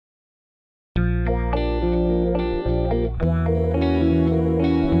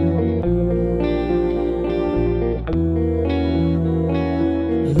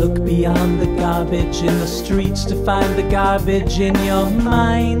beyond the garbage in the streets to find the garbage in your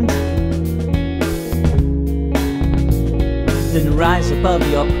mind. Then rise above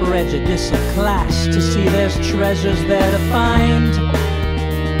your prejudice of class to see there's treasures there to find.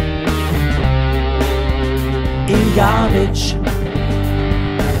 In garbage.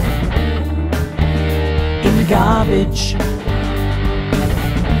 In garbage.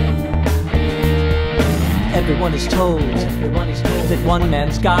 Everyone is told that one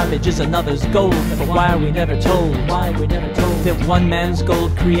man's garbage is another's gold. But why are we never told that one man's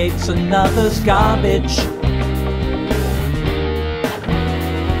gold creates another's garbage?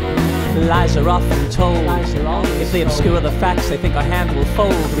 Lies are often told. If they obscure the facts, they think our hand will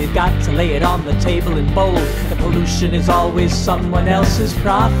fold. We've got to lay it on the table in bold. The pollution is always someone else's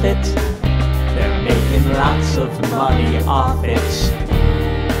profit. They're making lots of money off it.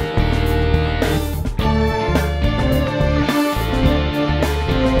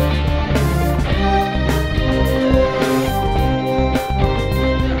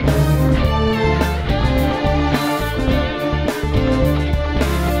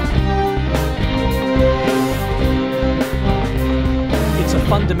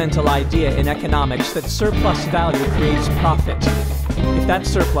 Fundamental idea in economics that surplus value creates profit. If that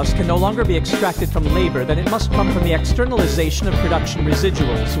surplus can no longer be extracted from labor, then it must come from the externalization of production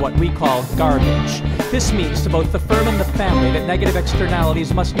residuals, what we call garbage. This means to both the firm and the family that negative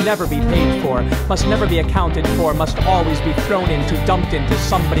externalities must never be paid for, must never be accounted for, must always be thrown into, dumped into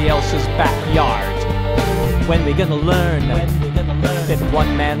somebody else's backyard. When we gonna learn that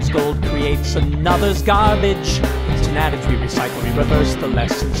one man's gold creates another's garbage? It's an adage we recycle, we reverse the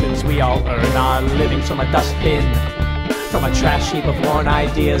lesson, since we all earn our livings from a dustbin, from a trash heap of worn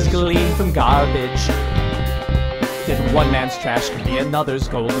ideas gleaned from garbage. That one man's trash can be another's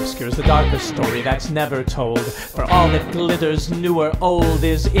gold obscures the darker story that's never told. For all that glitters, new or old,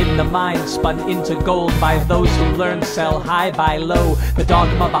 is in the mind spun into gold by those who learn sell high, buy low. The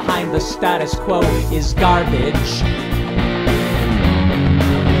dogma behind the status quo is garbage.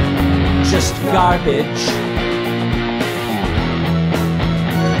 Just garbage.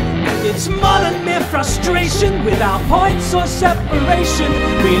 It's modern mere frustration without points or separation,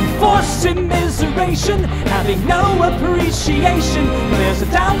 reinforced immiseration, having no appreciation. There's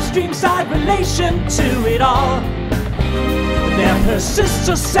a downstream side relation to it all. There persists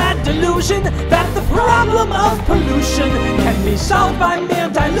a sad delusion that the problem of pollution can be solved by mere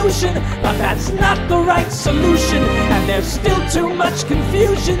dilution, but that's not the right solution, and there's still too much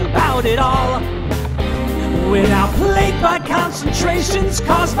confusion about it all. We're now plagued by concentrations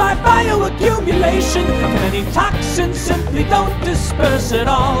caused by bioaccumulation. Many toxins simply don't disperse at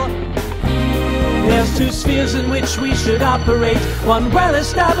all. There's two spheres in which we should operate, one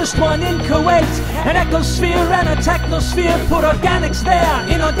well-established, one in Kuwait. An ecosphere and a technosphere, put organics there,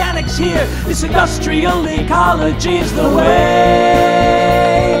 inorganics here. This industrial ecology's the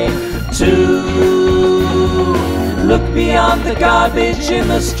way to look beyond the garbage in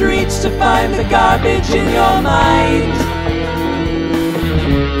the streets to find the garbage in your mind.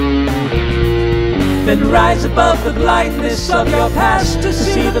 Then rise above the blindness of your past to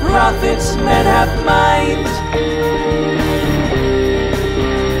see the profits men have mined.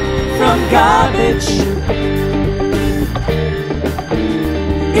 From garbage,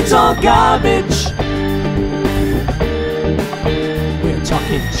 it's all garbage. We're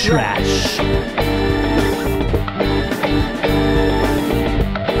talking trash.